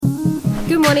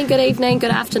Good morning, good evening, good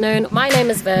afternoon. My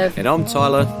name is Viv. And I'm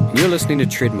Tyler, and you're listening to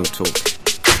Treadmill Talk.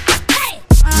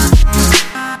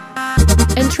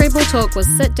 In Treadmill Talk, we'll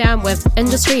sit down with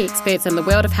industry experts in the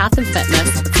world of health and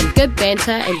fitness, with some good banter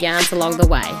and yarns along the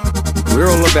way. We're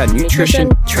all about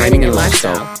nutrition, training and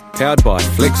lifestyle, powered by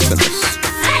Flex Fitness.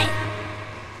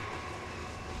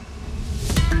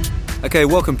 Okay,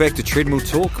 welcome back to Treadmill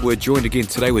Talk. We're joined again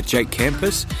today with Jake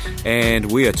Campus,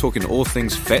 and we are talking all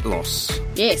things fat loss.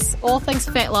 Yes, all things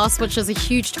fat loss, which is a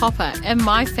huge topic. In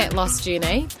my fat loss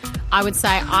journey, I would say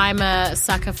I'm a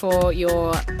sucker for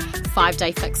your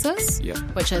 5-day fixes,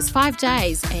 which is 5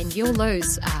 days and you'll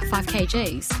lose 5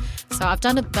 kgs. So I've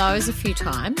done those a few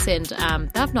times and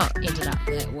they've not ended up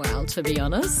that well, to be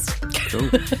honest. Cool.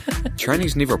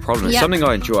 Training's never a problem. It's something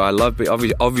I enjoy. I love,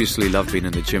 obviously love being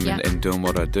in the gym and doing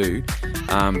what I do.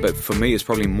 But for me, it's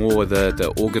probably more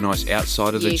the organised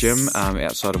outside of the gym,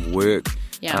 outside of work.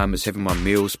 It's having my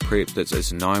meals prepped,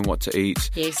 it's knowing what to eat,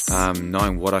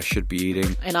 knowing what I should be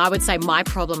eating. And I would say my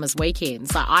problem is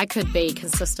weekends. Like I could be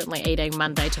consistently eating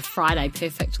Monday to Friday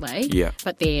perfectly,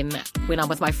 but then when I'm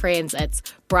with my friends, it's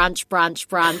brunch,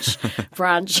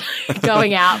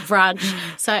 going out,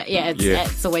 brunch. So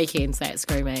it's the weekends that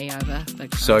screw me over.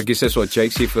 So I guess that's what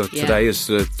Jake's here for today, is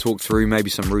to talk through maybe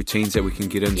some routines that we can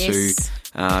get into,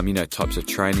 types of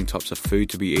training, types of food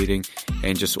to be eating,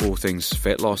 and just all things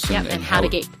fat loss. And how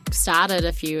to get started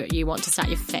if you want to start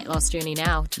your fat loss journey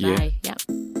now today.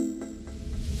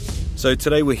 So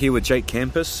today we're here with Jake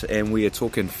Campus and we are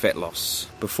talking fat loss.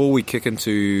 Before we kick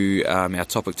into our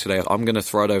topic today, I'm going to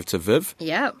throw it over to Viv,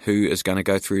 who is going to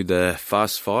go through the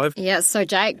Fast Five. So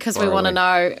Jake, because we want to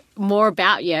know more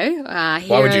about you. Why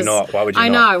would you not? I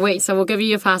know. So we'll give you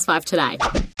your Fast Five today.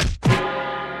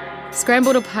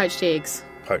 Scrambled or poached eggs?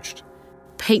 Poached.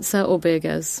 Pizza or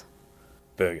burgers?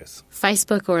 Burgers.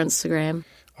 Facebook or Instagram?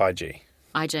 IG.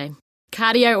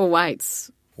 Cardio or weights?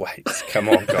 Weights. Come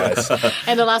on, guys.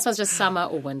 And the last one's just summer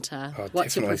or winter? Oh,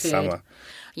 what's your preferred? Summer.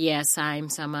 Yeah, same,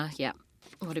 summer. Yeah.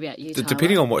 What about you, Tyler?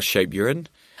 Depending on what shape you're in.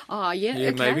 Oh, yeah,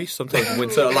 okay. Maybe. Sometimes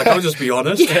winter. I'll just be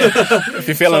honest. If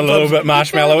you're feeling a little bit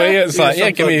marshmallowy, it's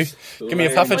give me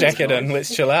a puffer jacket and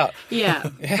let's chill out. Yeah,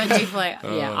 but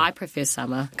definitely, I prefer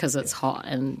summer because it's hot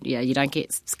and, you don't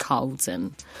get colds.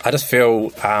 And I just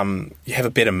feel you have a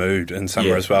better mood in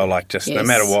summer as well. No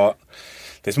matter what,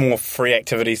 there's more free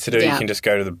activities to do. You can just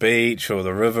go to the beach or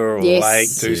the river or the lake,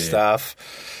 do stuff.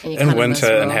 In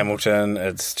winter in Hamilton,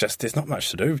 it's just, there's not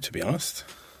much to do, to be honest.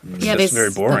 It's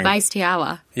very boring. The base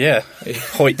tower. Yeah,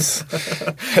 Hoyts.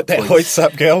 Hit that Hoyts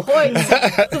up, girl.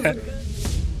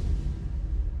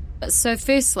 So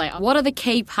firstly, what are the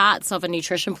key parts of a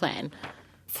nutrition plan?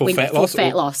 For fat loss? For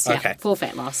fat loss, Okay. For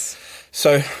fat loss.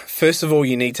 So first of all,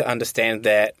 you need to understand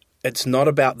that it's not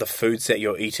about the foods that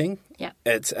you're eating. Yeah.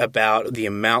 It's about the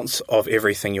amounts of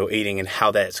everything you're eating and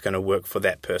how that's going to work for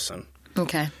that person.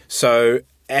 Okay. So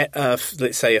at,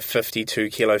 let's say, a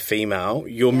 52-kilo female,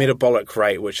 your metabolic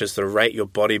rate, which is the rate your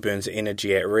body burns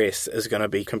energy at rest, is going to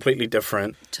be completely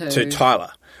different to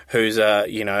Tyler, who's a,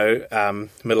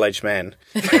 middle-aged man.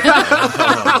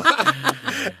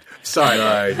 Sorry.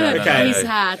 No. Okay.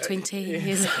 He's 20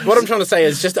 years. What I'm trying to say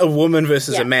is just a woman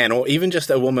versus a man, or even just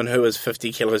a woman who is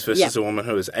 50 kilos versus a woman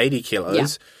who is 80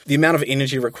 kilos, the amount of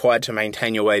energy required to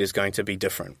maintain your weight is going to be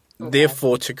different. Okay.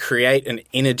 Therefore, to create an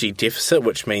energy deficit,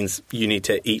 which means you need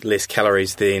to eat less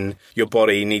calories than your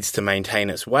body needs to maintain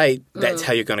its weight, that's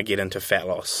how you're going to get into fat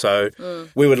loss. So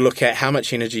we would look at how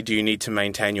much energy do you need to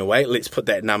maintain your weight. Let's put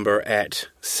that number at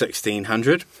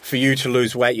 1,600. For you to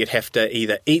lose weight, you'd have to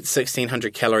either eat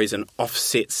 1,600 calories and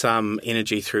offset some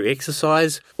energy through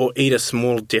exercise, or eat a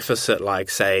small deficit like,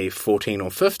 say, 1,400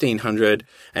 or 1,500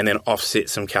 and then offset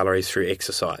some calories through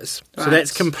exercise. Right. So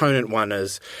that's component one,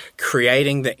 is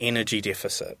creating the energy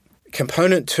deficit.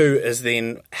 Component two is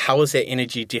then, how is that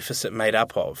energy deficit made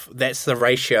up of? That's the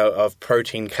ratio of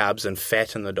protein, carbs, and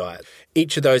fat in the diet.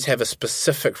 Each of those have a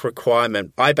specific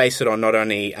requirement. I base it on not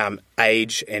only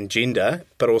age and gender,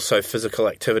 but also physical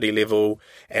activity level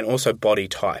and also body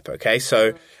type, okay?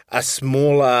 So a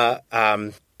smaller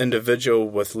individual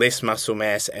with less muscle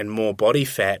mass and more body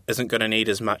fat isn't going to need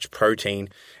as much protein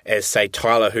as, say,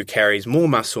 Tyler, who carries more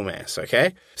muscle mass,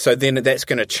 okay? So then that's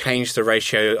going to change the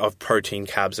ratio of protein,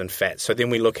 carbs, and fat. So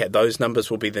then we look at those numbers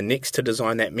will be the next to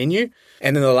design that menu.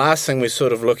 And then the last thing we're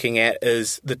sort of looking at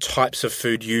is the types of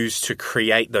food used to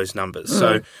create those numbers.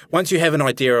 So once you have an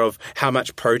idea of how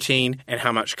much protein and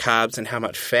how much carbs and how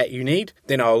much fat you need,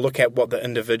 then I'll look at what the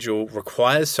individual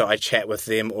requires. So I chat with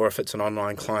them, or if it's an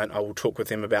online client, I will talk with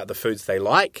them about the foods they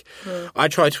like. I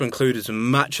try to include as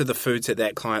much of the foods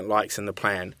that client likes in the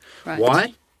plan. Right.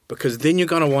 Why? because then you're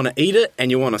going to want to eat it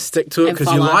and you want to stick to it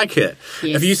because you like it.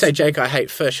 Yes. If you say, Jake, I hate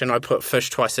fish, and I put fish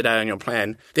twice a day on your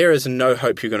plan, there is no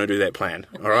hope you're going to do that plan,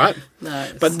 all right?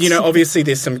 No. But, obviously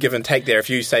there's some give and take there. If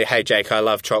you say, hey, Jake, I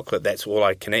love chocolate, that's all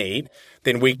I can eat,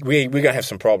 then we're going to have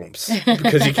some problems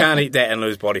because you can't eat that and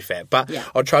lose body fat. But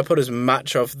I'll try to put as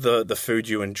much of the food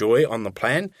you enjoy on the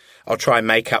plan. I'll try and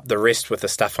make up the rest with the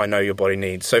stuff I know your body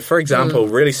needs. So, for example,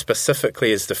 really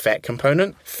specifically is the fat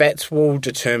component. Fats will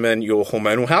determine your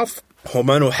hormonal health.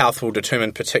 Hormonal health will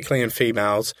determine, particularly in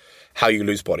females, how you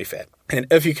lose body fat. And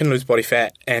if you can lose body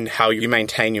fat and how you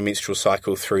maintain your menstrual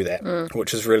cycle through that,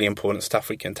 which is really important stuff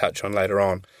we can touch on later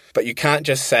on. But you can't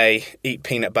just say, eat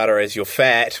peanut butter as your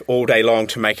fat all day long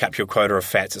to make up your quota of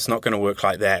fats. It's not going to work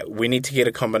like that. We need to get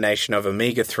a combination of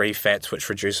omega-3 fats, which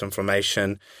reduce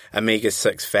inflammation,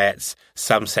 omega-6 fats,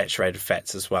 some saturated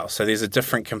fats as well. So there's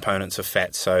different components of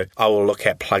fats. So I will look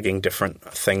at plugging different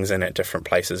things in at different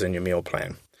places in your meal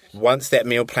plan. Once that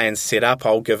meal plan's set up,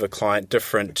 I'll give a client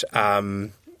different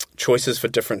choices for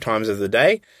different times of the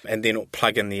day, and then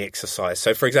plug in the exercise.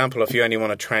 So, for example, if you only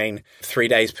want to train 3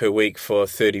 days per week for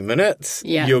 30 minutes,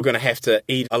 you're going to have to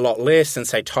eat a lot less than,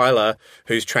 say, Tyler,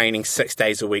 who's training 6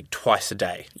 days a week, twice a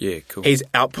day. Yeah, cool. He's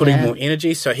outputting more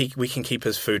energy, so we can keep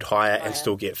his food higher and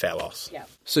still get fat loss. Yeah.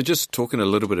 So just talking a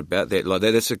little bit about that, like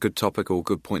that's a good topic or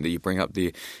good point that you bring up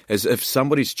there, is if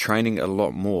somebody's training a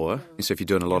lot more, so if you're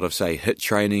doing a lot of, say, HIIT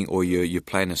training, or you're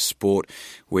playing a sport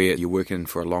where you're working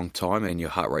for a long time and your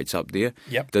heart rate's up there,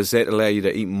 does that allow you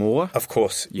to eat more? Of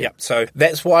course, yep. So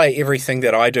that's why everything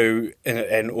that I do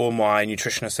and all my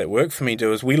nutritionists that work for me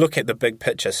do is we look at the big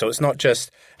picture. So it's not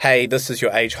just, hey, this is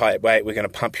your age, height, weight, we're going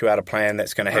to pump you out a plan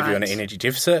that's going to have you in an energy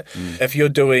deficit. If you're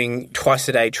doing twice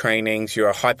a day trainings, you're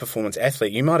a high performance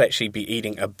athlete, you might actually be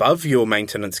eating above your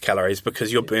maintenance calories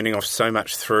because you're burning off so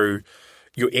much through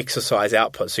your exercise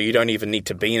output. So you don't even need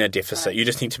to be in a deficit. You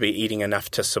just need to be eating enough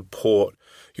to support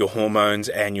your hormones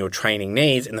and your training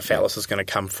needs, and the fat loss is going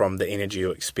to come from the energy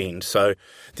you expend. So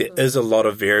there is a lot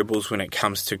of variables when it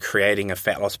comes to creating a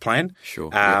fat loss plan. Sure.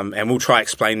 And we'll try to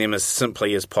explain them as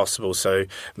simply as possible so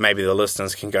maybe the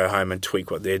listeners can go home and tweak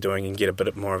what they're doing and get a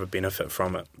bit more of a benefit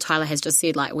from it. Tyler has just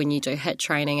said, like, when you do HIIT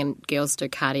training and girls do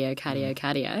cardio,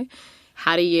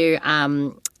 how do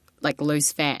you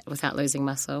lose fat without losing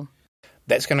muscle?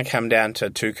 That's going to come down to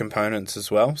two components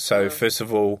as well. So first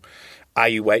of all, are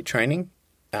you weight training?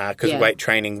 Because weight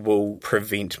training will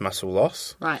prevent muscle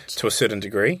loss to a certain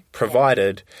degree,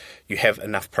 provided you have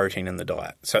enough protein in the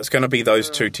diet. So it's going to be those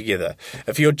two together.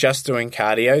 If you're just doing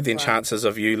cardio, then chances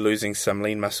of you losing some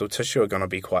lean muscle tissue are going to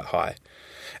be quite high.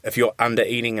 If you're under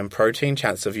eating in protein,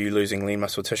 chances of you losing lean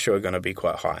muscle tissue are going to be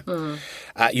quite high.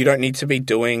 You don't need to be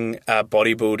doing a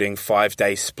bodybuilding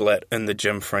 5-day split in the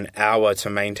gym for an hour to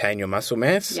maintain your muscle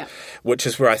mass, which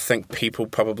is where I think people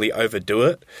probably overdo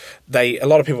it. A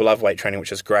lot of people love weight training,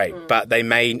 which is great, but they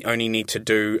may only need to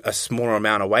do a smaller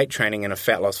amount of weight training in a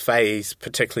fat loss phase,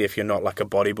 particularly if you're not like a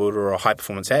bodybuilder or a high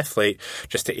performance athlete,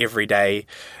 just an everyday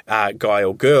guy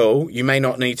or girl. You may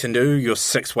not need to do your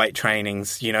 6 weight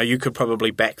trainings. You could probably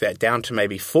back that down to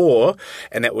maybe 4,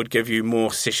 and that would give you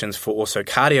more sessions for also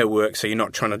cardio work, so you're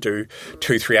not trying to do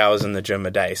 2-3 hours in the gym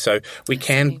a day. So we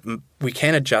can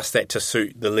adjust that to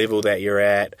suit the level that you're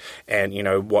at and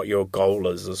what your goal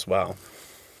is as well.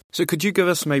 So could you give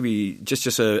us maybe just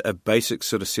a basic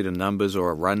sort of set of numbers or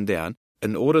a rundown?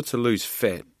 In order to lose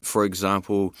fat, for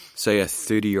example, say a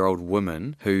 30-year-old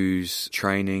woman who's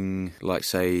training, like,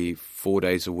 say, 4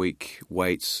 days a week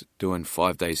weights, doing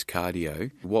 5 days cardio,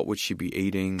 what would she be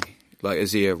eating? Like,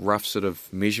 is there a rough sort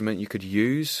of measurement you could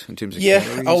use in terms of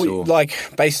calories?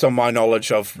 Based on my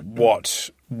knowledge of what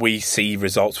we see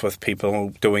results with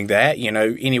people doing that,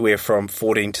 anywhere from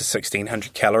 1,400 to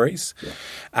 1,600 calories.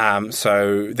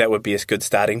 So that would be a good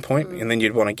starting point. And then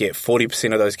you'd want to get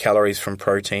 40% of those calories from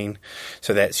protein.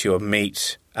 So that's your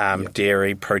meat,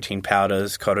 dairy, protein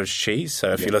powders, cottage cheese.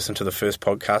 So if you listen to the first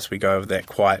podcast, we go over that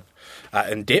quite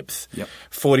in depth.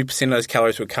 40% of those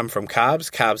calories would come from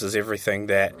carbs. Carbs is everything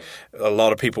that a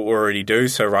lot of people already do.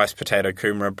 So rice, potato,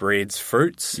 kumara, breads,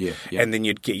 fruits. And then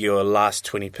you'd get your last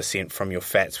 20% from your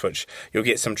fats, which you'll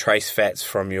get some trace fats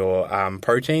from your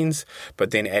proteins,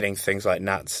 but then adding things like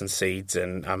nuts and seeds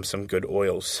and some good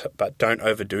oils. But don't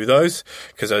overdo those,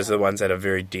 because those are the ones that are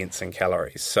very dense in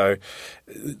calories. So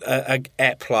an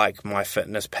app like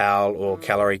MyFitnessPal or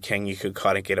Calorie King, you could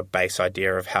kind of get a base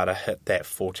idea of how to hit that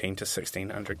 1,400 to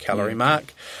 1,600 calorie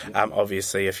mark.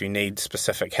 Obviously, if you need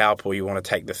specific help or you want to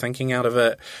take the thinking out of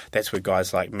it, that's where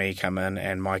guys like me come in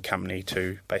and my company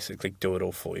to basically do it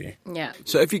all for you. Yeah.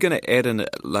 So if you're going to add in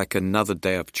like another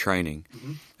day of training,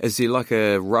 is there like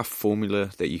a rough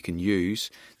formula that you can use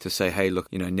to say, hey,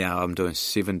 look, now I'm doing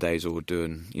 7 days or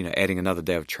doing, adding another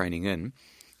day of training in?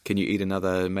 Can you eat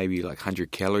another maybe like 100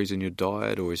 calories in your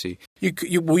diet, or is he? You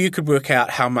could work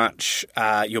out how much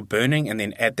you're burning and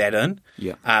then add that in.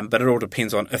 Yeah. But it all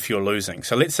depends on if you're losing.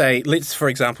 So let's for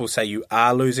example say you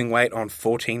are losing weight on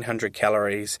 1,400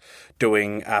 calories,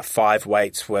 doing 5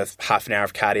 weights with half an hour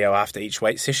of cardio after each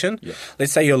weight session. Yeah.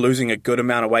 Let's say you're losing a good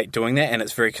amount of weight doing that, and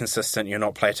it's very consistent. You're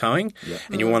not plateauing,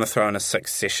 and you want to throw in a 6th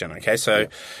session. Okay, so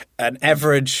an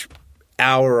average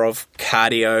hour of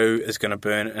cardio is going to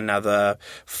burn another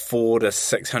 400 to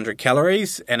 600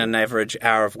 calories, and an average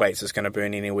hour of weights is going to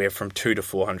burn anywhere from 200 to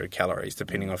 400 calories,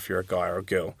 depending on if you're a guy or a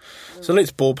girl. So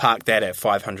let's ballpark that at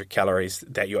 500 calories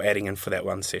that you're adding in for that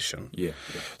one session. Yeah.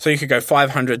 So you could go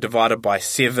 500 divided by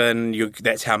 7.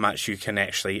 That's how much you can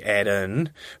actually add in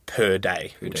per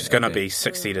day, which is going to be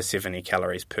 60 to 70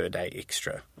 calories per day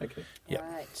extra. Okay. Yeah.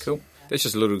 Right. Cool. That's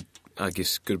just a little, I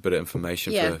guess, good bit of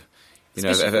information for...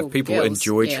 Especially if people girls,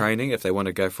 enjoy training, if they want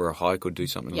to go for a hike or do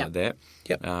something like that,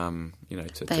 they have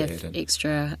an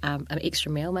extra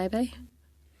meal maybe.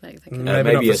 Maybe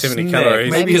not for 70 calories.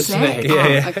 Maybe a snack.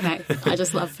 Yeah. Okay. I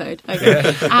just love food. Okay.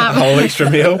 A whole extra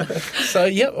meal. So,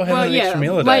 we'll have an extra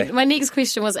meal a day. My next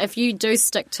question was, if you do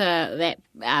stick to that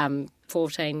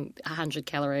 1,400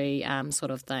 calorie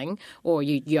sort of thing, or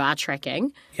you are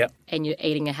tracking and you're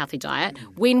eating a healthy diet,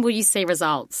 when will you see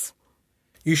results?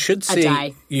 You should see.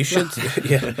 day. You should.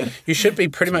 You should be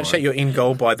pretty much at your end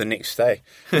goal by the next day.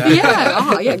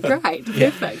 Great,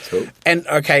 perfect. Cool. And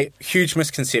huge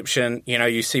misconception.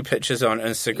 You see pictures on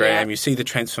Instagram. You see the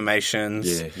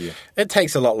transformations. Yeah. It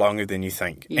takes a lot longer than you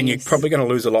think, and you're probably going to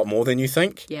lose a lot more than you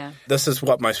think. Yeah. This is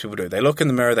what most people do. They look in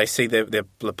the mirror. They see the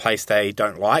place they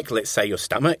don't like. Let's say your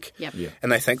stomach. Yep. Yeah.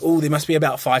 And they think, oh, there must be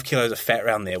about 5 kilos of fat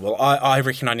around there. Well, I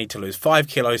reckon I need to lose 5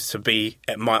 kilos to be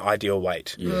at my ideal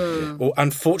weight. Yeah. Well,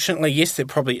 unfortunately, yes, there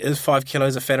probably is 5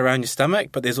 kilos of fat around your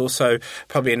stomach, but there's also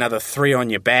probably another 3 on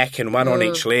your back and 1 on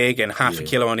each leg and half a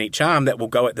kilo on each arm that will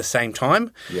go at the same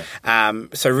time. Yeah.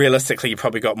 So realistically, you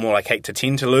probably got more like 8 to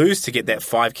 10 to lose to get that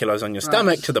 5 kilos on your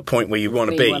stomach to the point where you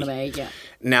want to be.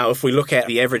 Now, if we look at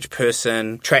the average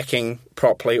person tracking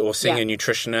properly or seeing a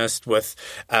nutritionist with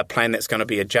a plan that's going to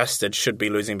be adjusted, should be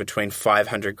losing between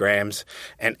 500 grams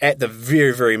and at the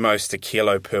very, very most a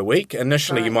kilo per week.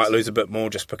 Initially, you might lose a bit more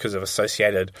just because of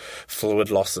associated fluid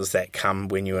losses that come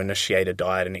when you initiate a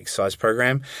diet and exercise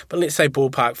program. But let's say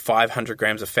ballpark 500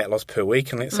 grams of fat loss per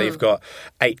week, and let's say you've got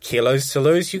 8 kilos to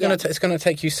lose. It's going to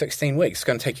take you 16 weeks. It's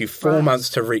going to take you 4 months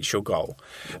to reach your goal.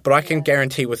 But I can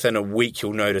guarantee within a week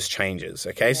you'll notice changes.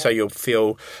 Okay, so you'll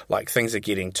feel like things are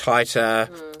getting tighter,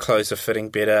 clothes are fitting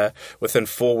better. Within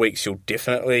 4 weeks, you'll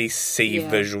definitely see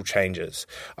visual changes.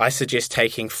 I suggest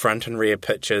taking front and rear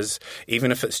pictures,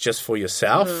 even if it's just for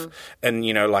yourself, in,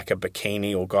 like a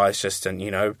bikini, or guys just in,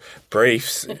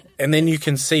 briefs. And then you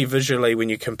can see visually when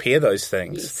you compare those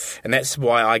things. Yes. And that's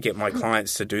why I get my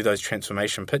clients to do those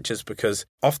transformation pictures, because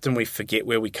often we forget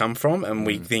where we come from and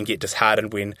we then get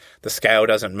disheartened when the scale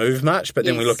doesn't move much. But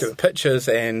then we look at the pictures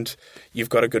and you've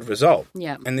got a good result.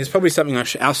 Yeah. And there's probably something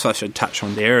else I should touch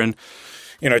on there. And,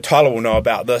 Tyler will know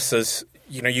about this is,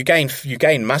 you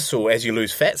gain muscle as you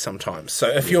lose fat sometimes. So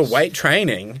if you're weight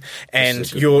training and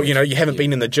you haven't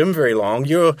been in the gym very long,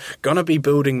 you're going to be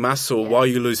building muscle while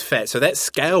you lose fat. So that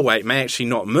scale weight may actually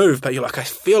not move, but you're like, I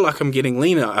feel like I'm getting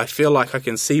leaner. I feel like I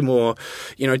can see more,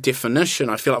 definition.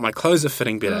 I feel like my clothes are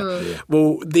fitting better.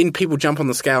 Well, then people jump on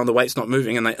the scale and the weight's not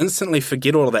moving and they instantly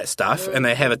forget all of that stuff and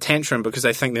they have a tantrum because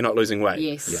they think they're not losing weight.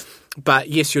 Yes. Yeah. But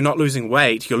yes, you're not losing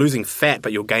weight, you're losing fat,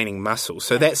 but you're gaining muscle.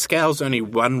 So that scale's only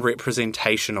one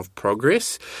representation of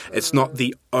progress. It's not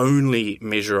the only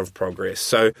measure of progress.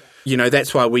 So,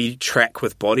 that's why we track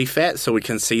with body fat, so we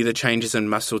can see the changes in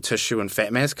muscle tissue and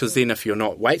fat mass, because then if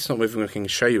weight's not moving, we can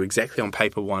show you exactly on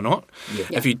paper why not. Yeah.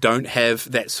 If you don't have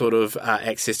that sort of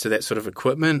access to that sort of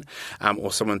equipment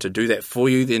or someone to do that for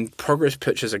you, then progress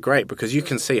pictures are great, because you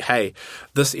can see, hey,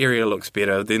 this area looks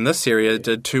better than this area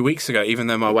did 2 weeks ago, even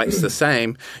though my weight's the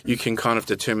same. You can kind of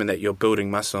determine that you're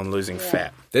building muscle and losing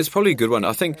fat. That's probably a good one.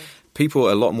 I think people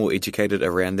are a lot more educated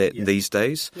around that these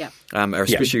days,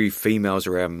 especially females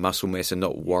around muscle mass and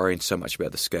not worrying so much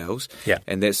about the scales. Yeah.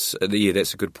 And that's a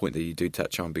good point that you do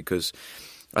touch on, because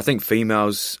I think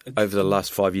females over the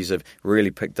last 5 years have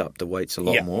really picked up the weights a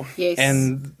lot more. Yes.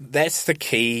 And that's the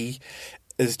key,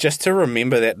 is just to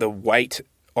remember that the weight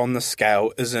on the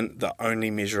scale isn't the only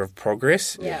measure of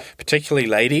progress. Yeah. Particularly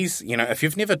ladies, if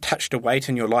you've never touched a weight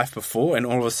in your life before and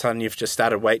all of a sudden you've just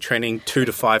started weight training 2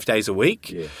 to 5 days a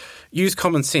week, use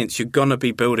common sense. You're going to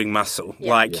be building muscle.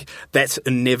 That's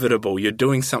inevitable. You're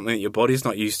doing something that your body's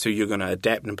not used to. You're going to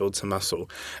adapt and build some muscle.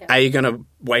 Are you going to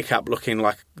wake up looking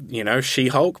like,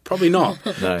 She-Hulk? Probably not.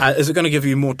 No. Is it going to give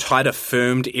you more tighter,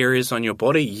 firmed areas on your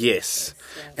body? Yes.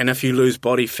 And if you lose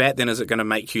body fat, then is it going to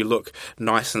make you look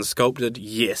nice and sculpted?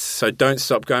 Yes. So don't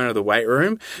stop going to the weight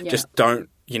room. Just don't,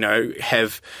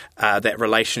 have that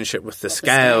relationship with the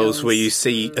scales where you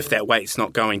see if that weight's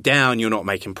not going down, you're not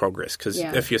making progress. Because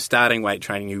if you're starting weight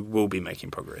training, you will be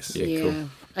making progress. Yeah, cool.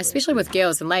 Especially with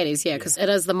girls and ladies, because it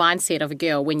is the mindset of a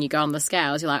girl when you go on the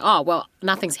scales. You're like, oh, well,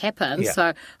 nothing's happened,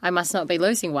 so I must not be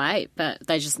losing weight. But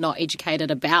they're just not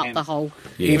educated about the whole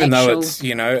Even though it's,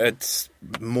 it's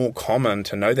more common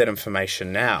to know that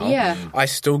information now, I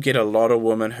still get a lot of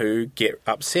women who get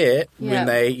upset when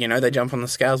they, they jump on the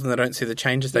scales and they don't see the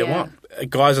changes they want.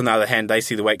 Guys, on the other hand, they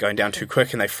see the weight going down too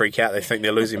quick and they freak out. They think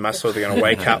they're losing muscle. They're going to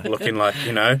wake up looking like,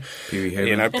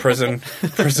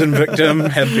 prison victim,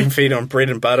 have been fed on bread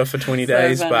and butter for 20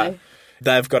 days. But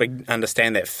they've got to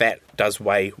understand that fat does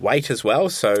weigh weight as well.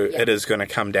 So it is going to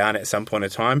come down at some point in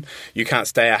time. You can't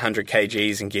stay 100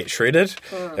 kgs and get shredded.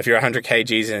 If you're 100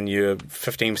 kgs and you're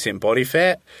 15% body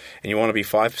fat and you want to be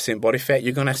 5% body fat,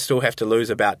 you're going to still have to lose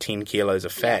about 10 kilos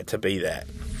of fat to be that.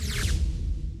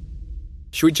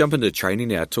 Should we jump into training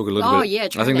now? Talk a little bit. Yeah,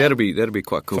 I think that'll be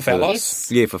quite cool for fat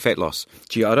loss. Yeah, for fat loss.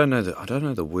 Gee, I don't know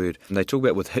the word. And they talk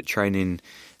about with HIIT training,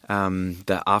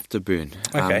 the afterburn.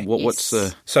 Okay. What's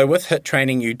the? So with HIIT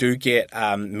training, you do get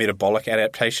metabolic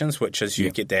adaptations, which is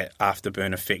you get that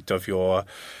afterburn effect of your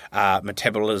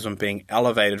metabolism being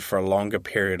elevated for a longer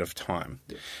period of time.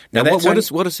 Now what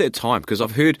is that time? Because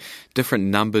I've heard different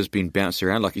numbers being bounced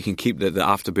around. Like you can keep the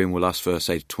afterburn will last for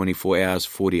say 24 hours,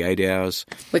 48 hours.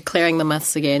 We're clearing the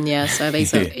myths again, So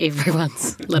these are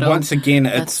everyone's little. Once again,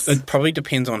 it probably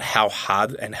depends on how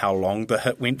hard and how long the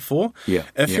HIIT went for.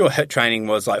 If your HIIT training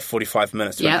was like 45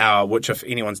 minutes to an hour, which if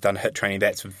anyone's done HIIT training,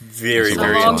 that's very,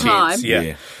 very intense. Time.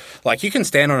 Yeah. Like you can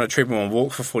stand on a treadmill and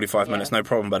walk for 45 minutes, no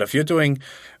problem. But if you're doing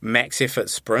max effort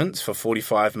sprints for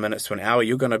 45 minutes to an hour,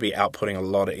 you're going to be outputting a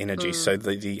lot of energy. So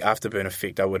the afterburn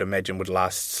effect, I would imagine, would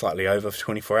last slightly over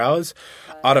 24 hours.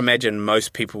 I'd imagine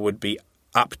most people would be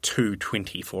up to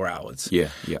 24 hours. Yeah.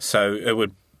 So it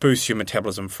would boost your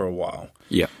metabolism for a while.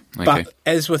 Yeah. Okay. But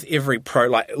as with every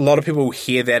like a lot of people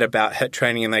hear that about HIIT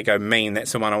training and they go,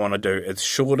 that's the one I want to do. It's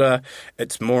shorter,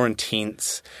 it's more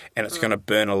intense, and it's going to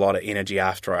burn a lot of energy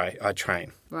after I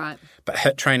train. Right. But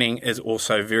HIIT training is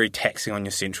also very taxing on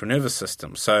your central nervous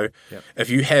system. So if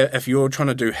you're trying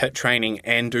to do HIIT training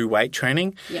and do weight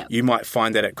training, you might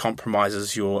find that it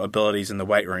compromises your abilities in the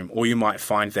weight room, or you might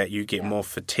find that you get more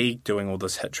fatigued doing all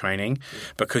this HIIT training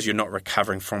because you're not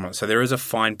recovering from it. So there is a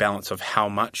fine balance of how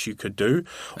much you could do,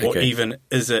 or even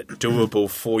is it doable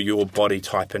for your body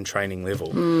type and training level.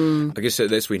 I guess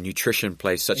that's where nutrition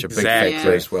plays such a big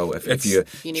factor as well. If you're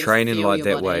training like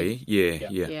that way,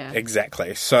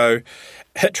 exactly. So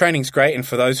HIIT training's great, and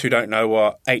for those who don't know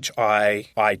what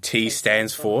HIIT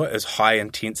stands for, is high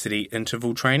intensity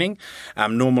interval training.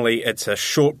 Normally it's a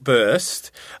short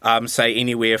burst, say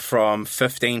anywhere from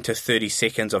 15 to 30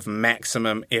 seconds of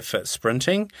maximum effort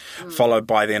sprinting, followed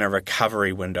by then a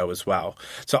recovery window as well.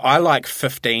 So I like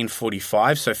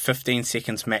 15-45, so 15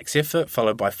 seconds max effort,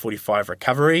 followed by 45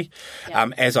 recovery.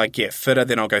 As I get fitter,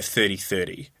 then I'll go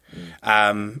 30-30.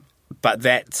 But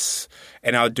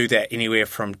and I would do that anywhere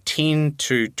from 10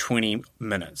 to 20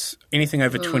 minutes. Anything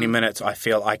over 20 minutes, I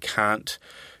feel I can't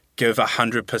give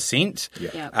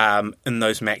 100% in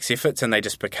those max efforts, and they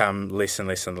just become less and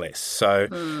less and less. So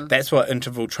that's what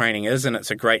interval training is, and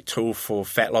it's a great tool for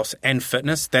fat loss and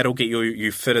fitness. That'll get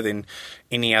you fitter than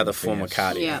any other form of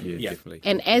cardio. Yeah, definitely.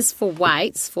 And as for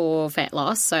weights for fat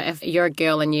loss, so if you're a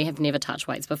girl and you have never touched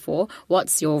weights before,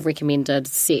 what's your recommended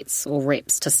sets or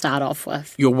reps to start off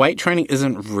with? Your weight training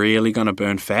isn't really going to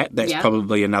burn fat. That's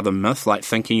probably another myth, like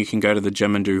thinking you can go to the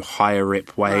gym and do higher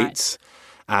rep weights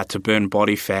to burn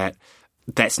body fat.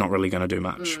 That's not really going to do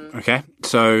much, okay?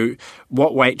 So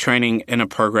what weight training in a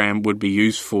program would be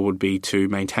used for would be to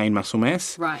maintain muscle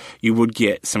mass. Right. You would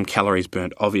get some calories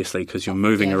burnt, obviously, because you're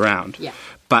moving around. Yeah.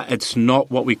 But it's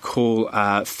not what we call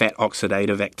fat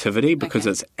oxidative activity because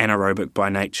it's anaerobic by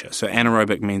nature. So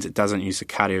anaerobic means it doesn't use the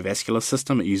cardiovascular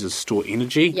system. It uses stored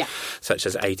energy, such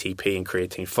as ATP and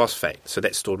creatine phosphate. So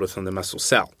that's stored within the muscle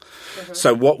cell.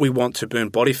 So what we want to burn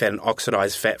body fat and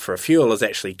oxidize fat for a fuel is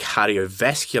actually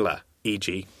cardiovascular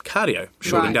e.g. cardio,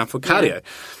 shortening down for cardio. Yeah.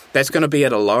 That's going to be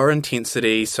at a lower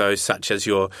intensity, so such as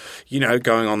you're,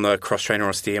 going on the cross trainer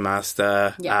or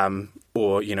Stairmaster,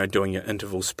 or, doing your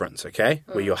interval sprints, okay,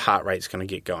 where your heart rate's going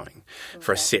to get going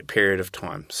for a set period of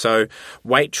time. So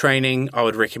weight training I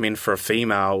would recommend for a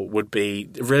female would be,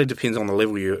 it really depends on the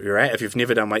level you're at. If you've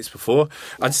never done weights before,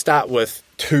 I'd start with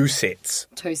 2 sets.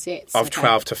 2 sets. Of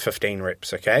 12 to 15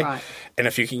 reps, okay? Right. And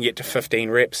if you can get to 15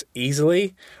 reps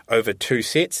easily over 2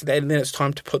 sets, then it's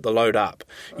time to put the load up.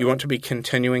 You want to be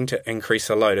continuing to increase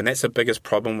the load. And that's the biggest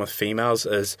problem with females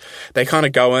is they kind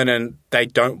of go in and they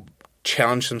don't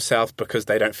challenge themselves because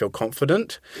they don't feel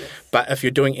confident. Yes. But if you're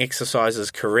doing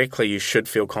exercises correctly, you should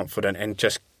feel confident and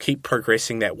just keep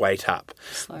progressing that weight up.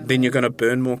 Slowly. Then you're going to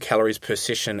burn more calories per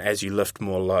session as you lift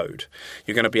more load.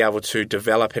 You're going to be able to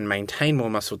develop and maintain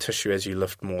more muscle tissue as you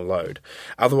lift more load.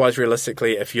 Otherwise,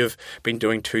 realistically, if you've been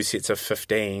doing 2 sets of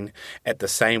 15 at the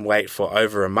same weight for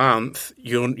over a month,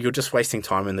 you're just wasting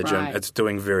time in the gym. It's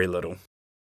doing very little.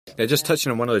 Now, just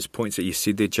touching on one of those points that you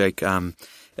said there, Jake,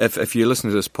 if you're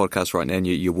listening to this podcast right now and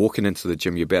you're walking into the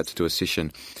gym, you're about to do a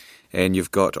session, and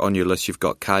you've got on your list, you've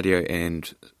got cardio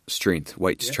and strength,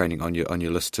 weights training on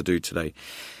your list to do today,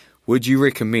 would you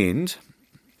recommend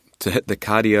to hit the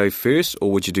cardio first,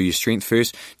 or would you do your strength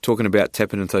first? Talking about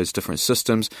tapping into those different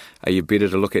systems, are you better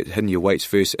to look at hitting your weights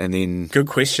first and then... Good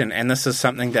question, and this is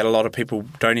something that a lot of people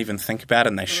don't even think about,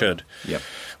 and they should. Yep.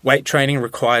 Weight training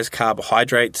requires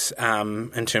carbohydrates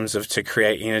in terms of to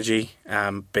create energy,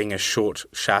 being a short,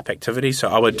 sharp activity. So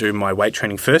I would do my weight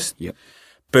training first. Yep.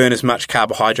 Burn as much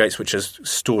carbohydrates, which is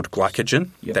stored glycogen.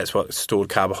 Yep. That's what stored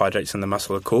carbohydrates in the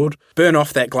muscle are called. Burn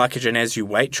off that glycogen as you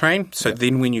weight train. So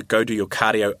then when you go do your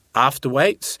cardio after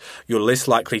weights, you're less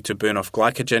likely to burn off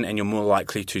glycogen and you're more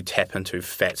likely to tap into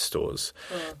fat stores.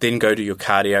 Then go to your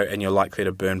cardio and you're likely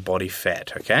to burn body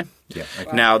fat, okay? Yeah.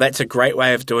 Okay. Now, that's a great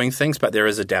way of doing things, but there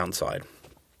is a downside.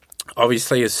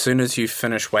 Obviously, as soon as you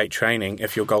finish weight training,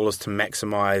 if your goal is to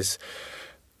maximize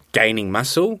gaining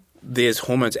muscle, there's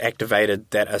hormones activated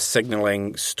that are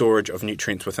signaling storage of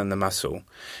nutrients within the muscle.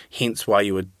 Hence why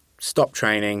you would stop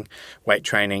training, weight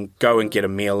training, go and get a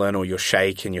meal in or your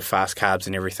shake and your fast carbs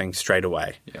and everything straight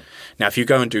away. Yeah. Now, if you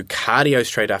go and do cardio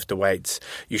straight after weights,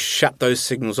 you shut those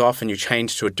signals off and you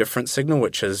change to a different signal,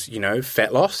 which is,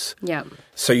 fat loss. Yeah.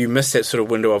 So you miss that sort of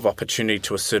window of opportunity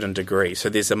to a certain degree. So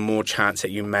there's a more chance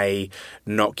that you may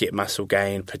not get muscle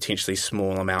gain, potentially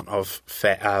small amount of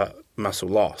fat muscle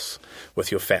loss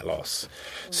with your fat loss.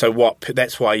 So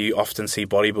that's why you often see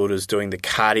bodybuilders doing the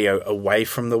cardio away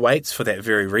from the weights for that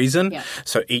very reason. Yeah.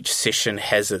 So each session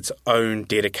has its own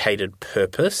dedicated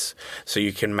purpose, so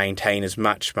you can maintain as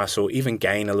much muscle, even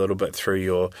gain a little bit through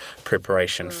your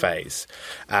preparation phase.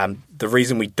 The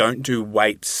reason we don't do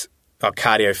weights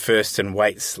cardio first and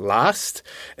weights last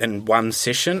in one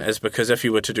session is because if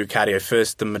you were to do cardio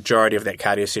first, the majority of that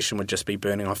cardio session would just be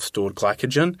burning off stored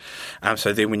glycogen.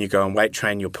 So then when you go and weight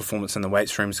train, your performance in the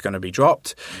weights room is going to be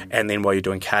dropped. And then while you're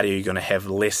doing cardio, you're going to have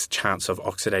less chance of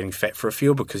oxidating fat for a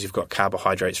fuel because you've got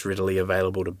carbohydrates readily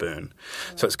available to burn.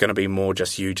 So it's going to be more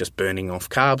just burning off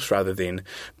carbs rather than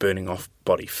burning off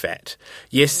body fat.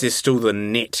 Yes, there's still the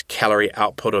net calorie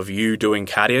output of you doing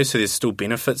cardio, so there's still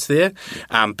benefits there.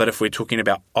 But if we're talking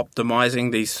about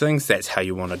optimizing these things, that's how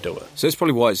you want to do it. So that's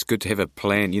probably why it's good to have a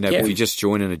plan. If you just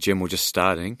join in a gym or just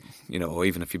starting, or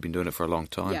even if you've been doing it for a long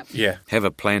time, have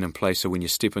a plan in place so when you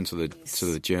step into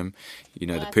the gym,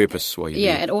 the purpose why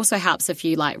you're there. It also helps if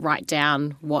you write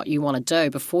down what you want to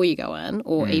do before you go in,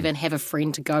 or even have a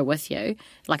friend to go with you,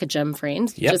 like a gym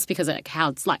friend, just because it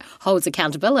holds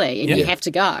accountability and you have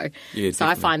to go. Yeah, so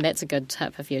I find that's a good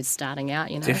tip if you're starting out.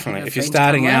 Definitely. If you're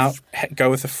starting out, go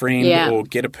with a friend or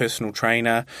get a personal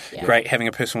trainer. Yeah. Great having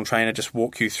a personal trainer just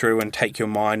walk you through and take your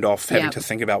mind off having to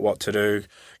think about what to do.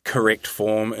 Correct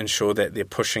form, ensure that they're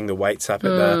pushing the weights up at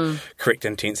the correct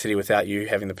intensity without you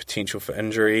having the potential for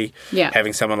injury.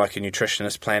 Having someone like a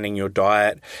nutritionist planning your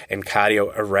diet and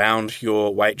cardio around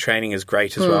your weight training is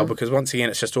great as well, because once again,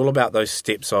 it's just all about those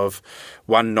steps of,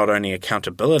 one, not only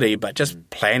accountability, but just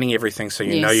planning everything so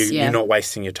you're not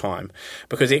wasting your time.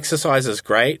 Because exercise is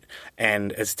great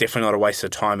and it's definitely not a waste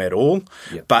of time at all.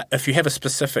 But if you have a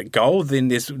specific goal, then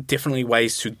there's definitely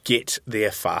ways to get there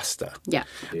faster.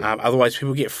 Otherwise,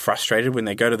 people get frustrated when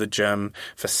they go to the gym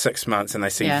for 6 months and they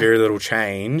see very little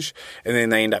change, and then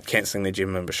they end up cancelling their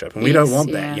gym membership. And we don't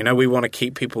want that. We want to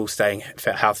keep people staying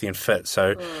healthy and fit.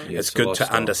 So it's good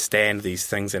to understand these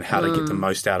things and how to get the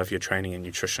most out of your training and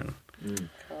nutrition.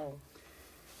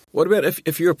 What about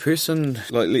if you're a person,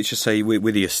 like let's just say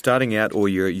whether you're starting out or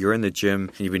you're in the gym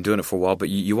and you've been doing it for a while, but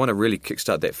you want to really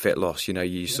kickstart that fat loss,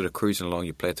 you're sort of cruising along,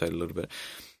 you plateaued a little bit.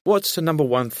 What's the number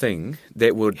one thing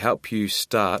that would help you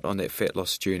start on that fat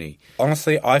loss journey?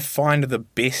 Honestly, I find the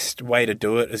best way to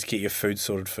do it is get your food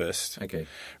sorted first. Okay.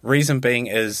 Reason being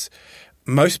is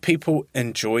most people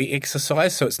enjoy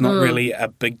exercise, so it's not really a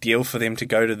big deal for them to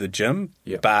go to the gym.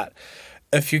 Yep. But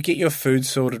if you get your food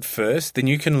sorted first, then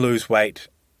you can lose weight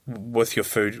with your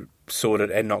food sorted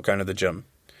and not going to the gym.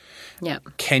 Yeah.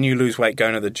 Can you lose weight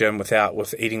going to the gym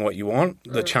with eating what you want?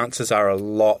 The chances are a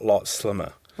lot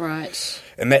slimmer. Right.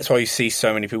 And that's why you see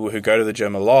so many people who go to the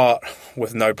gym a lot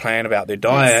with no plan about their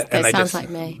diet. That and sounds like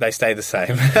me. They stay the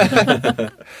same.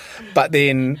 But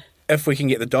then if we can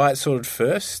get the diet sorted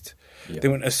first,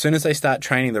 then as soon as they start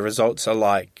training, the results are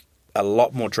like a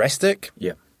lot more drastic.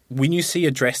 Yeah. When you see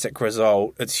a drastic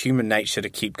result, it's human nature to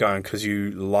keep going because you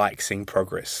like seeing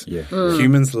progress. Yeah.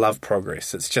 Humans love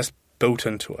progress. It's just built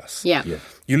into us. Yeah.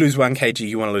 You lose 1 kg,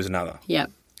 you want to lose another. Yeah.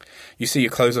 You see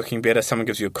your clothes looking better, someone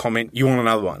gives you a comment, you want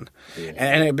another one. Yeah.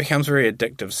 And it becomes very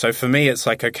addictive. So for me, it's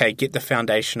like, okay, get the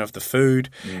foundation of the food,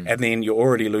 and then you're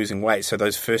already losing weight. So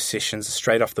those first sessions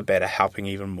straight off the bat are helping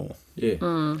even more.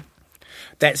 Yeah.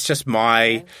 That's just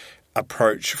my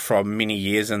approach from many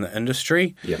years in the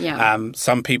industry.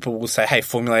 Some people will say, hey,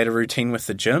 formulate a routine with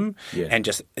the gym and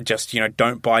just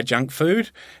don't buy junk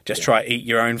food. Just try eat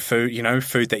your own food,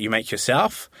 food that you make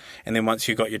yourself. And then once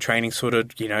you've got your training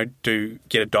sorted, get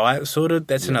a diet sorted.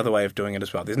 That's another way of doing it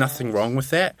as well. There's nothing wrong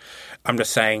with that. I'm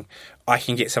just saying I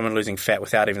can get someone losing fat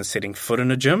without even setting foot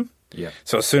in a gym. Yeah.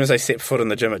 So as soon as they set foot in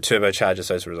the gym, it turbocharges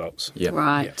those results. Yeah.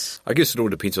 Right. Yeah. I guess it all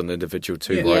depends on the individual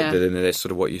too, right? And that's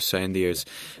sort of what you're saying there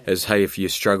is, hey, if you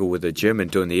struggle with the gym and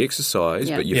doing the exercise,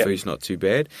 but your food's not too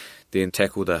bad, then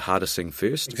tackle the hardest thing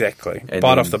first. Exactly.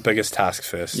 Bite off the biggest task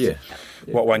first. Yeah.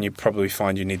 What one you probably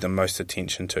find you need the most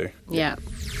attention to. Yeah.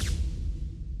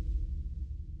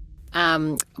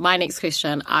 My next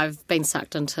question, I've been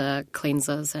sucked into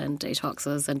cleansers and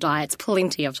detoxes and diets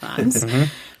plenty of times.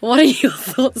 What are your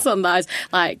thoughts on those?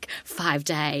 Like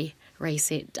 5-day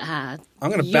reset. I'm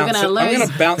going to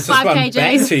bounce this one kgs.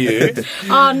 back to you.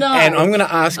 Oh, no. And I'm going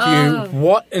to ask you,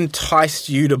 what enticed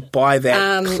you to buy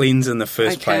that cleanse in the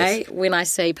first place? When I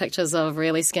see pictures of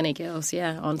really skinny girls,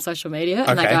 on social media,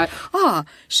 and they go, oh,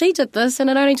 she did this and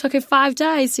it only took her 5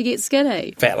 days to get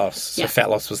skinny. Fat loss. So fat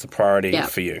loss was the priority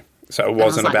for you. So it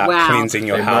wasn't about cleansing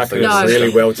your health. No,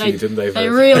 really well to you, didn't they? They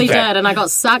really did. And I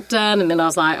got sucked in, and then I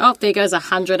was like, oh, there goes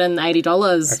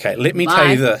 $180. Okay, let me tell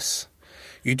you this.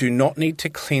 You do not need to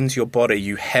cleanse your body.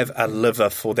 You have a liver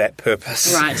for that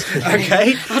purpose. Right.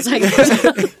 Okay? I'll take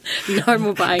that. No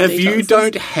more buying If you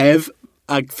don't have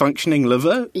a functioning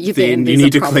liver, then you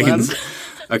need to cleanse.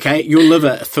 Okay, your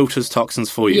liver filters toxins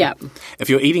for you. Yep. If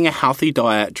you're eating a healthy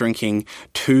diet, drinking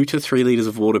 2 to 3 litres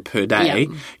of water per day,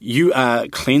 you are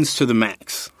cleansed to the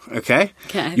max. Okay?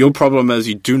 Your problem is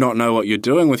you do not know what you're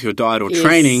doing with your diet or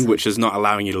training, which is not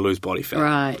allowing you to lose body fat.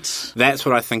 Right. That's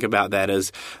what I think about that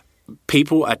is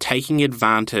people are taking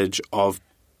advantage of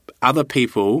other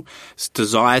people's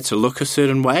desire to look a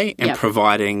certain way and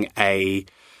providing a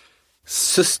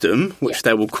system, which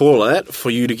they will call it,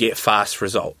 for you to get fast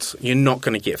results. You're not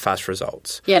going to get fast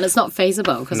results. Yeah, and it's not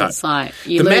feasible because it's like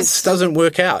the maths doesn't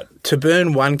work out. To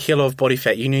burn 1 kilo of body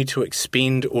fat, you need to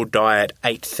expend or diet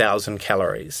 8,000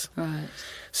 calories. Right.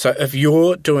 So if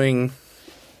you're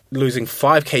losing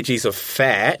 5 kgs of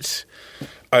fat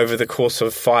over the course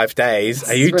of 5 days,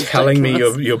 are you telling me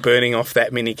you're burning off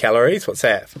that many calories? What's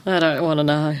that? I don't want to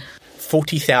know.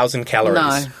 40,000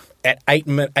 calories. No. At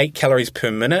 8 calories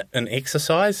per minute in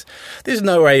exercise, there's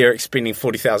no way you're expending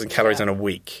 40,000 calories in a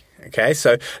week. Okay,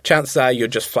 so chances are you're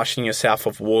just flushing yourself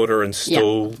of water and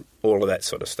stool, all of that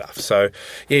sort of stuff. So,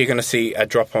 you're going to see a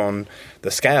drop on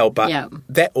the scale, but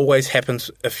that always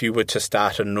happens if you were to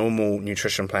start a normal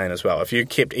nutrition plan as well. If you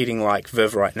kept eating like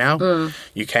Viv right now,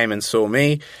 you came and saw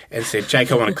me and said,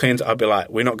 Jake, I want to cleanse, I'd be like,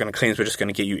 we're not going to cleanse, we're just going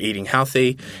to get you eating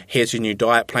healthy. Here's your new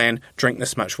diet plan. Drink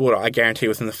this much water. I guarantee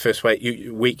within the first week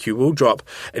you will drop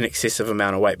an excessive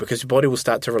amount of weight because your body will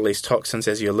start to release toxins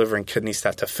as your liver and kidneys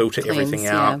start to filter everything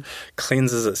out.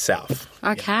 Cleanses itself.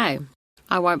 Okay.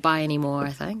 I won't buy any more, I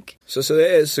think. So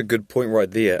that's a good point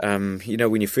right there.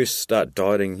 When you first start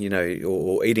dieting,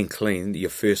 or eating clean, your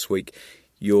first week,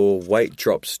 your weight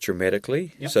drops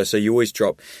dramatically. Yep. So you always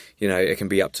drop, it can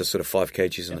be up to sort of 5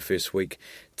 kgs in the first week.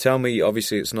 Tell me,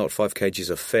 obviously it's not 5 kgs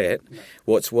of fat.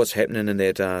 What's happening in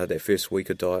that first week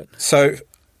of diet? So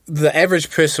the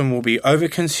average person will be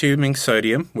over-consuming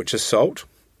sodium, which is salt,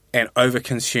 and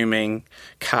over-consuming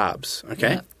carbs,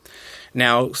 okay? Yep.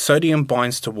 Now, sodium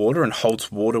binds to water and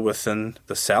holds water within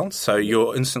the cell, so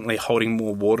you're instantly holding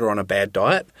more water on a bad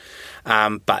diet,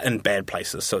 but in bad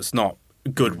places. So it's not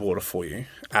good water for you.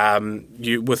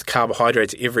 With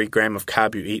carbohydrates, every gram of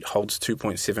carb you eat holds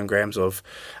 2.7 grams of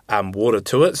water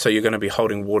to it, so you're going to be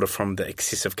holding water from the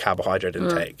excessive carbohydrate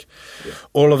intake. Yeah.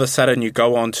 All of a sudden, you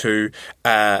go on to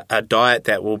a diet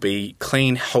that will be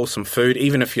clean, wholesome food.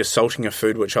 Even if you're salting your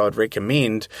food, which I would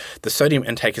recommend, the sodium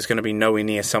intake is going to be nowhere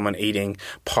near someone eating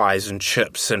pies and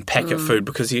chips and packet food,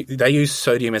 because they use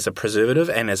sodium as a preservative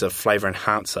and as a flavor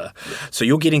enhancer. Yeah. So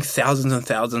you're getting thousands and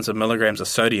thousands of milligrams of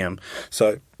sodium.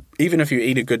 So even if you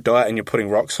eat a good diet and you're putting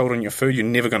rock salt in your food, you're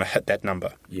never going to hit that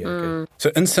number. Yeah, okay.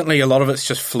 So instantly, a lot of it's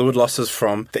just fluid losses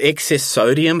from the excess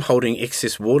sodium holding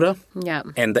excess water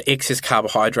and the excess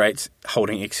carbohydrates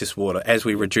holding excess water. As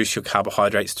we reduce your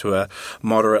carbohydrates to a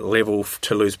moderate level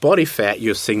to lose body fat,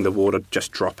 you're seeing the water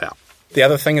just drop out. The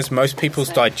other thing is most people's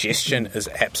digestion is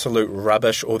absolute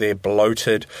rubbish, or they're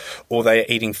bloated, or they're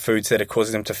eating foods that are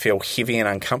causing them to feel heavy and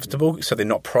uncomfortable, so they're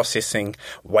not processing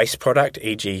waste product,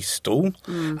 e.g. stool.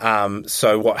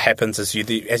 So what happens is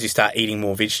as you start eating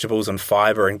more vegetables and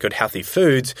fibre and good healthy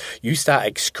foods, you start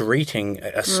excreting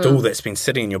a stool that's been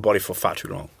sitting in your body for far too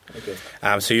long.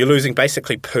 Okay. So you're losing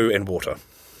basically poo and water.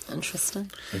 Interesting.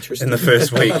 In the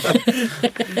first week.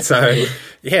 So,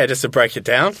 just to break it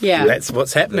down, that's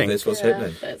what's happening. That's what's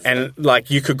happening. And,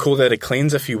 you could call that a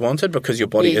cleanse if you wanted, because your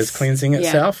body is cleansing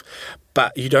itself.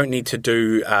 But you don't need to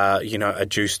do, a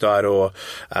juice diet or,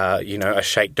 a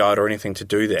shake diet or anything to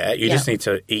do that. You just need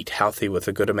to eat healthy with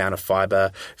a good amount of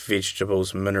fibre,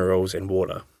 vegetables, minerals, and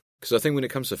water. Because I think when it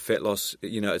comes to fat loss,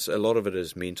 it's a lot of it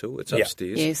is mental. It's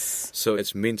upstairs. Yes. So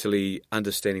it's mentally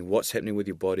understanding what's happening with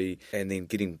your body, and then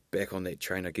getting back on that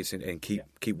train, I guess, and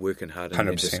keep working hard,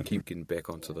 and just keep getting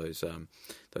back onto those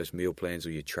meal plans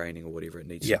or your training or whatever it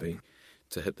needs to be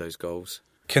to hit those goals.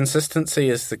 Consistency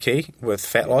is the key with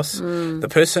fat loss. The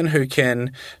person who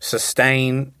can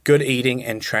sustain good eating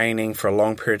and training for a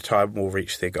long period of time will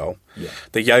reach their goal. Yeah.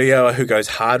 The yo-yoer who goes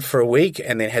hard for a week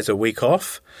and then has a week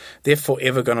off, they're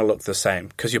forever going to look the same,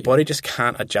 because your body just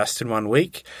can't adjust in 1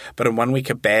 week. But in 1 week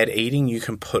of bad eating, you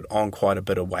can put on quite a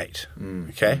bit of weight.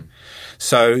 Okay?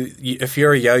 So if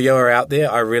you're a yo-yoer out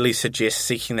there, I really suggest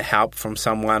seeking the help from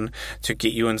someone to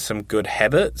get you in some good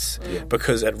habits,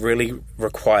 because it really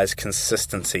requires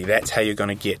consistency. That's how you're going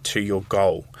to get to your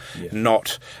goal,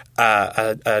 not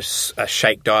a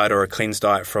shake diet or a cleanse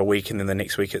diet for a week, and then the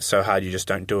next week it's so hard you just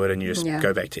don't do it and you just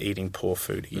go back to eating poor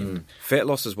food again. Fat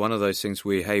loss is one of those things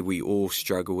where, hey, we all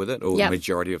struggle with it, or the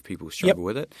majority of people struggle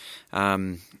with it.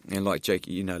 And like Jake,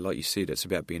 like you said, it's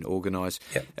about being organised.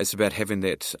 It's about having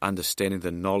that understanding,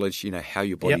 the knowledge, how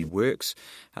your body works.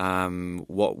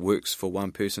 What works for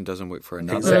one person doesn't work for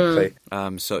another.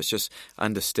 Exactly. So it's just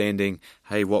understanding,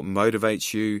 hey, what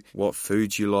motivates you, what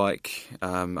foods you like,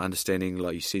 understanding,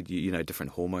 like you said,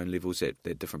 different hormone levels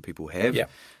that different people have.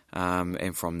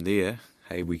 And from there,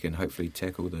 hey, we can hopefully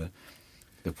tackle the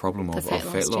problem of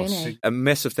fat loss. A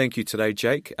massive thank you today,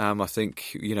 Jake. I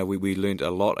think, we learned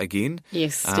a lot again.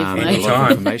 Yes, definitely. A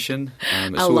lot of information.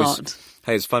 It's lot.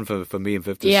 Hey, it's fun for me and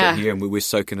Viv to sit here, and we're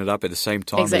soaking it up at the same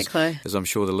time as I'm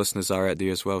sure the listeners are out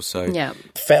there as well. So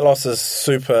fat loss is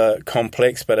super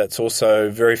complex, but it's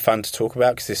also very fun to talk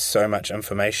about because there's so much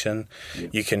information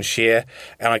you can share.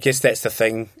 And I guess that's the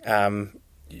thing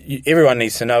everyone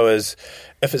needs to know is,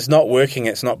 if it's not working,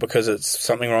 it's not because it's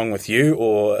something wrong with you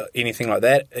or anything like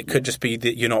that. It could just be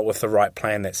that you're not with the right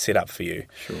plan that's set up for you.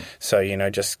 Sure. So,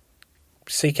 just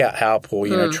seek out help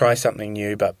or, try something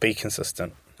new, but be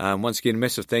consistent. Once again,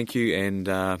 massive thank you, and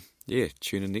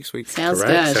tune in next week. Sounds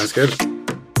good.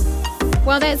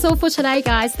 Well, that's all for today,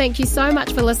 guys. Thank you so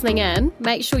much for listening in.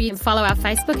 Make sure you follow our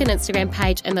Facebook and Instagram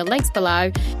page in the links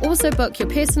below. Also book your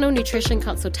personal nutrition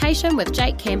consultation with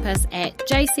Jake Campus at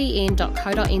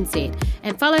jcn.co.nz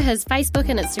and follow his Facebook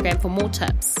and Instagram for more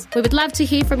tips. We would love to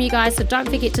hear from you guys, so don't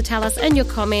forget to tell us in your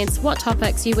comments what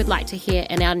topics you would like to hear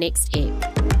in our next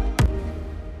ep.